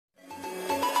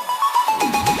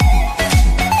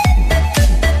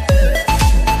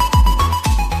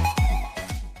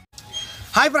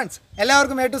friends,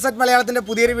 എല്ലാവർക്കും A2Z മലയാളത്തിന്റെ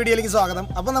പുതിയൊരു വീഡിയോയിലേക്ക് സ്വാഗതം.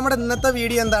 അപ്പോൾ നമ്മുടെ ഇന്നത്തെ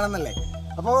വീഡിയോ എന്താണെന്നല്ലേ?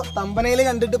 അപ്പോൾ തമ്പനയിൽ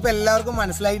കണ്ടിട്ട് ഇപ്പോൾ എല്ലാവർക്കും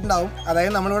മനസ്സിലായിട്ടുണ്ടാവും.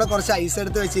 അതായത് നമ്മളിവിടെ കുറച്ച് ഐസ്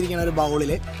എടുത്ത് വെച്ചിരിക്കുന്ന ഒരു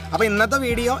ബൗളിൽ. അപ്പോൾ ഇന്നത്തെ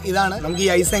വീഡിയോ ഇതാണ്. നമുക്ക് ഈ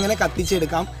ഐസ് എങ്ങനെ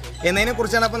കത്തിച്ചെടുക്കാം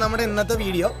എന്നതിനെക്കുറിച്ചാണ് അപ്പോൾ നമ്മുടെ ഇന്നത്തെ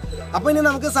വീഡിയോ. അപ്പോൾ ഇനി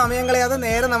നമുക്ക് സമയം കളയാതെ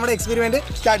നേരെ നമ്മുടെ എക്സ്പെരിമെന്റ്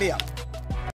സ്റ്റാർട്ട് ചെയ്യാം.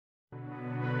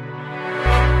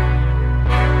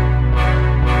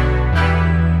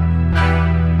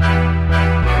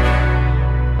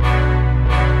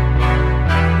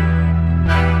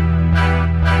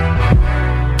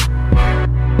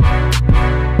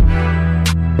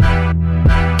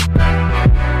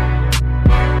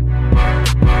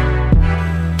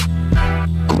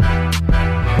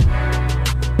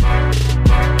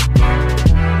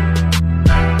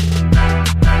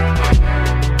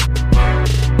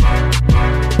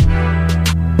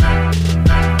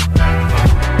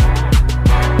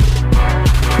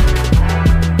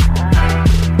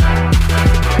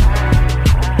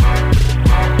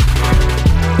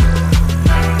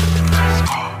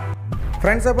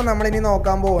 ഫ്രണ്ട്സ്, അപ്പോൾ നമ്മളിനി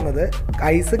നോക്കാൻ പോകുന്നത്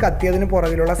ഐസ് കത്തിയതിന്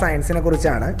പുറകിലുള്ള സയൻസിനെ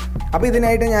കുറിച്ചാണ്. അപ്പോൾ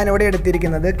ഇതിനായിട്ട് ഞാനിവിടെ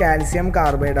എടുത്തിരിക്കുന്നത് കാൽസ്യം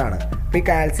കാർബൈഡാണ്. അപ്പോൾ ഈ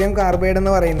കാൽസ്യം കാർബൈഡ്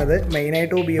എന്ന് പറയുന്നത്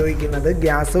മെയിനായിട്ട് ഉപയോഗിക്കുന്നത്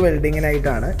ഗ്യാസ്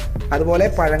വെൽഡിങ്ങിനായിട്ടാണ്. അതുപോലെ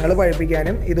പഴങ്ങൾ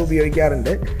പഴുപ്പിക്കാനും ഇത്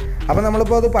ഉപയോഗിക്കാറുണ്ട്. അപ്പോൾ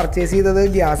നമ്മളിപ്പോൾ അത് പർച്ചേസ് ചെയ്തത്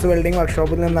ഗ്യാസ് വെൽഡിംഗ്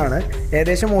വർക്ക്ഷോപ്പിൽ നിന്നാണ്.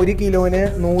 ഏകദേശം 1 കിലോന്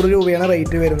 100 രൂപയാണ്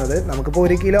റേറ്റ് വരുന്നത്. നമുക്കിപ്പോൾ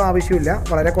 1 കിലോ ആവശ്യമില്ല,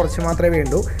 വളരെ കുറച്ച് മാത്രമേ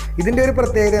വേണ്ടൂ. ഇതിൻ്റെ ഒരു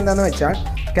പ്രത്യേകത എന്താണെന്ന് വെച്ചാൽ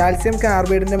കാൽസ്യം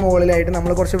കാർബൈഡിൻ്റെ മുകളിലായിട്ട്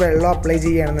നമ്മൾ കുറച്ച് വെള്ളം അപ്ലൈ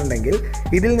ചെയ്യുകയാണെന്നുണ്ടെങ്കിൽ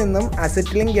ഇതിൽ നിന്നും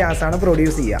അസറ്റിലിൻ ഗ്യാസാണ്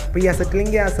പ്രൊഡ്യൂസ് ചെയ്യുക. അപ്പോൾ ഈ അസറ്റിലിൻ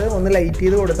ഗ്യാസ് ഒന്ന് ലൈറ്റ്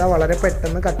ചെയ്ത് കൊടുത്താൽ വളരെ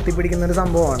പെട്ടെന്ന് കത്തിപ്പിടിക്കുന്നൊരു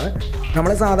സംഭവമാണ്.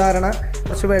 നമ്മൾ സാധാരണ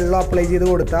കുറച്ച് വെള്ളം അപ്ലൈ ചെയ്ത്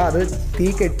കൊടുത്താൽ അത് തീ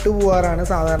കെട്ടുപോകാറാണ്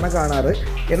സാധാരണ കാണാറ്.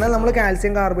 എന്നാൽ നമ്മൾ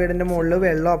കാൽസ്യം കാർബൈഡിൻ്റെ മുകളിൽ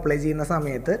വെള്ളം അപ്ലൈ ചെയ്യുന്ന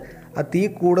സമയത്ത് ആ തീ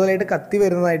കൂടുതലായിട്ട് കത്തി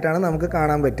വരുന്നതായിട്ടാണ് നമുക്ക്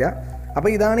കാണാൻ പറ്റുക. അപ്പോൾ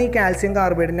ഇതാണ് ഈ കാൽസ്യം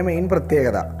കാർബൈഡിൻ്റെ മെയിൻ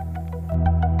പ്രത്യേകത.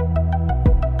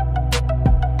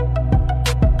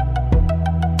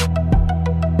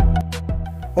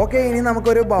 ഓക്കെ, ഇനി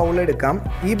നമുക്കൊരു ബൗൾ എടുക്കാം.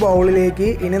 ഈ ബൗളിലേക്ക്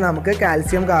ഇനി നമുക്ക്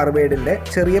കാൽസ്യം കാർബൈഡിൻ്റെ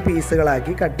ചെറിയ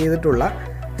പീസുകളാക്കി കട്ട് ചെയ്തിട്ടുള്ള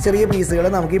ചെറിയ പീസുകൾ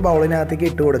നമുക്ക് ഈ ബൗളിനകത്തേക്ക്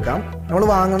ഇട്ട് കൊടുക്കാം. നമ്മൾ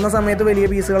വാങ്ങുന്ന സമയത്ത് വലിയ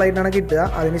പീസുകളായിട്ടാണ് കിട്ടുക.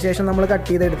 അതിനുശേഷം നമ്മൾ കട്ട്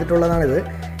ചെയ്തെടുത്തിട്ടുള്ളതാണിത്.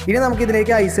 ഇനി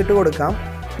നമുക്കിതിലേക്ക് ഐസ് ഇട്ട് കൊടുക്കാം.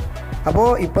 അപ്പോൾ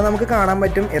ഇപ്പോൾ നമുക്ക് കാണാൻ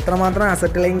പറ്റും എത്രമാത്രം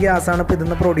അസറ്റലൈൻ ഗ്യാസാണ് ഇപ്പോൾ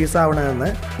ഇതിന്ന് പ്രൊഡ്യൂസ് ആവണതെന്ന്.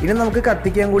 ഇനി നമുക്ക്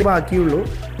കത്തിക്കാൻ കൂടി ബാക്കിയുള്ളൂ.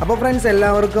 അപ്പോൾ ഫ്രണ്ട്സ്,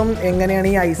 എല്ലാവർക്കും എങ്ങനെയാണ്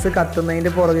ഈ ഐസ്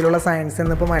കത്തുന്നതിൻ്റെ പുറകിലുള്ള സയൻസ്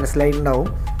എന്നിപ്പോൾ മനസ്സിലായിട്ടുണ്ടാവും.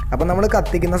 അപ്പോൾ നമ്മൾ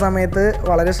കത്തിക്കുന്ന സമയത്ത്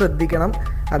വളരെ ശ്രദ്ധിക്കണം.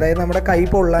 അതായത് നമ്മുടെ കൈ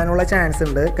പൊള്ളാനുള്ള ചാൻസ്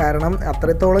ഉണ്ട്. കാരണം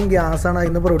അത്രത്തോളം ഗ്യാസാണ്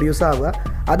അതിന് പ്രൊഡ്യൂസ് ആവുക.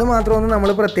 അതുമാത്രമൊന്ന്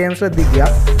നമ്മൾ പ്രത്യേകം ശ്രദ്ധിക്കുക.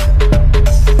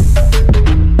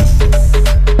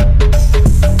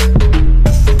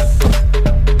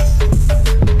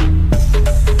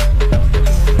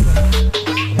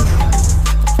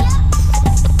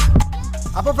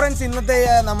 അപ്പോൾ ഫ്രണ്ട്സ്, ഇന്നത്തെ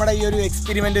നമ്മുടെ ഈ ഒരു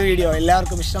എക്സ്പെരിമെൻ്റ് വീഡിയോ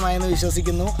എല്ലാവർക്കും ഇഷ്ടമായെന്ന്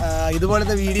വിശ്വസിക്കുന്നു.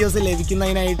 ഇതുപോലത്തെ വീഡിയോസ്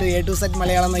ലഭിക്കുന്നതിനായിട്ട് A2Z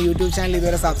മലയാളം എന്ന യൂട്യൂബ് ചാനൽ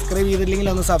ഇതുവരെ സബ്സ്ക്രൈബ് ചെയ്തില്ലെങ്കിൽ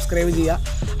ഒന്ന് സബ്സ്ക്രൈബ് ചെയ്യുക.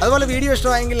 അതുപോലെ വീഡിയോ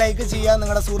ഇഷ്ടമായെങ്കിൽ ലൈക്ക് ചെയ്യുക,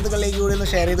 നിങ്ങളുടെ സുഹൃത്തുക്കളിലേക്ക് കൂടി ഒന്ന്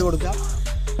ഷെയർ ചെയ്ത് കൊടുക്കുക.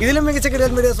 ഇതിലും മികച്ച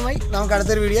കിടൽ വീഡിയോസുമായി നമുക്ക്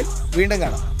അടുത്തൊരു വീഡിയോയിൽ വീണ്ടും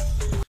കാണാം.